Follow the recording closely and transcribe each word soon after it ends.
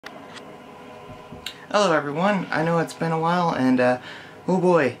Hello everyone, I know it's been a while and oh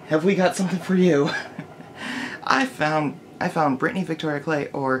boy, have we got something for you. I found Brittany Victoria Clay,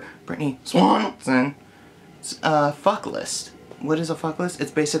 or Brittany Swanson's fuck list. What is a fuck list? It's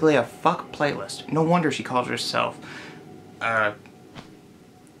basically a fuck playlist. No wonder she calls herself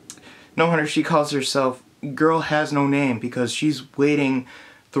Girl Has No Name, because she's waiting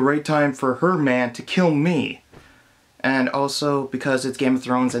the right time for her man to kill me. And also because it's Game of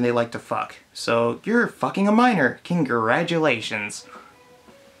Thrones and they like to fuck. So you're fucking a minor. Congratulations.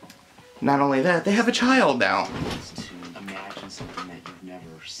 Not only that, they have a child now. To imagine something that you've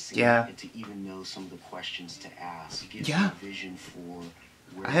never seen. Yeah. And to even know some of the questions to ask. It gives Yeah. you a vision for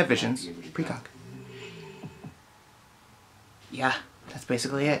where I have you might visions. be able to go. Precock. Yeah, that's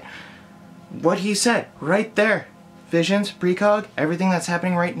basically it. What he said, right there. Visions, precog, everything that's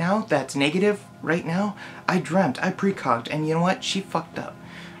happening right now, that's negative right now, I dreamt, I precogged, and you know what? She fucked up.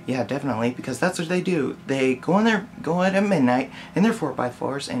 Yeah, definitely, because that's what they do. They go at midnight in their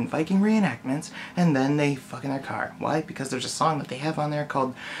 4x4s and Viking reenactments, and then they fuck in their car. Why? Because there's a song that they have on there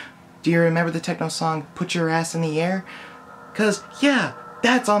called, do you remember the techno song, Put Your Ass in the Air? Because, yeah,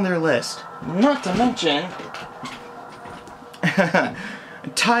 that's on their list. Not to mention...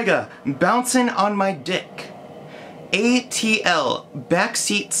 Tyga, Bouncing on My Dick. ATL,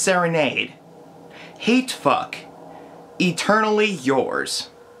 Backseat Serenade. Hate Fuck, Eternally Yours.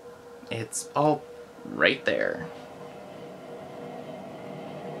 It's all right there.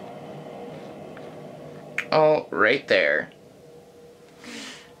 All right there.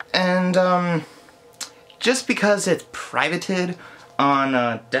 And, just because it's privated on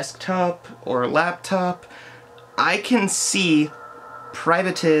a desktop or laptop, I can see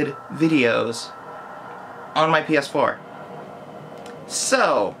privated videos on my PS4.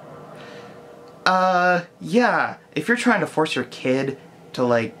 So, yeah, if you're trying to force your kid to,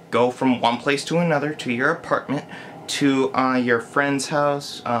 like, go from one place to another, to your apartment, to, your friend's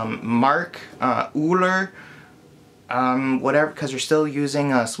house, Mark, Uller, whatever, because you're still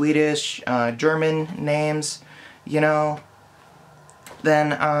using, Swedish, German names, you know,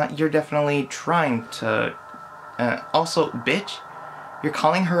 then, you're definitely trying to, also, bitch, you're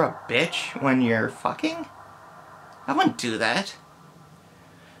calling her a bitch when you're fucking? I wouldn't do that.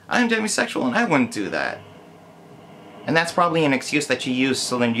 I'm demisexual and I wouldn't do that. And that's probably an excuse that you use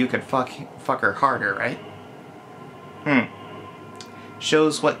so then you could fuck her harder, right?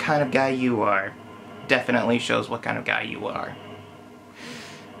 Shows what kind of guy you are. Definitely shows what kind of guy you are.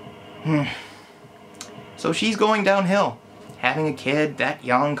 So she's going downhill. Having a kid that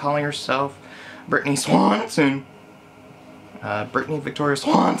young, calling herself Brittany Swanson. Brittany Victoria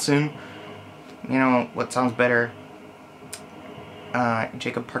Swanson. You know, what sounds better?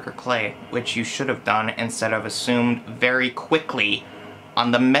 Jacob Parker Clay, which you should have done instead of assumed very quickly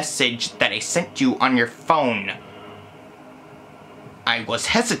on the message that I sent you on your phone. I was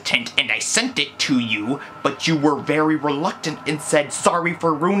hesitant and I sent it to you, but you were very reluctant and said sorry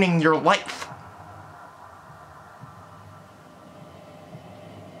for ruining your life.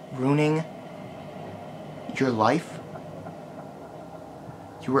 Ruining your life?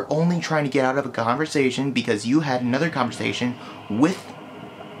 You were only trying to get out of a conversation because you had another conversation with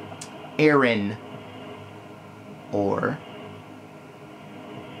Aaron. Or,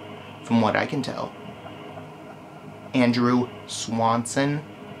 from what I can tell, Andrew Swanson.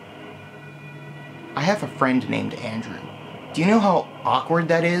 I have a friend named Andrew. Do you know how awkward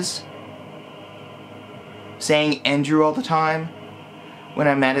that is? Saying Andrew all the time when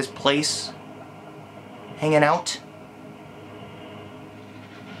I'm at his place, hanging out.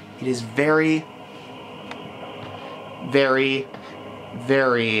 It is very, very,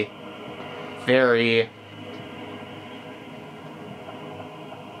 very, very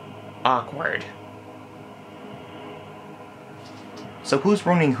awkward. So who's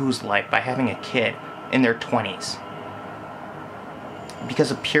ruining whose life by having a kid in their 20s?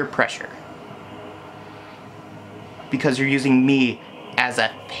 Because of peer pressure. Because you're using me as a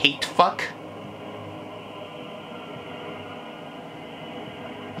hate fuck?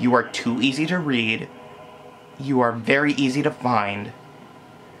 You are too easy to read, you are very easy to find,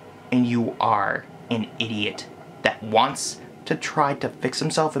 and you are an idiot that wants to try to fix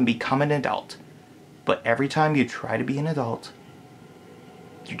himself and become an adult. But every time you try to be an adult,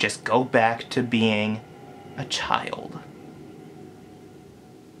 you just go back to being a child.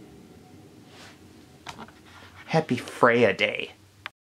 Happy Freya Day.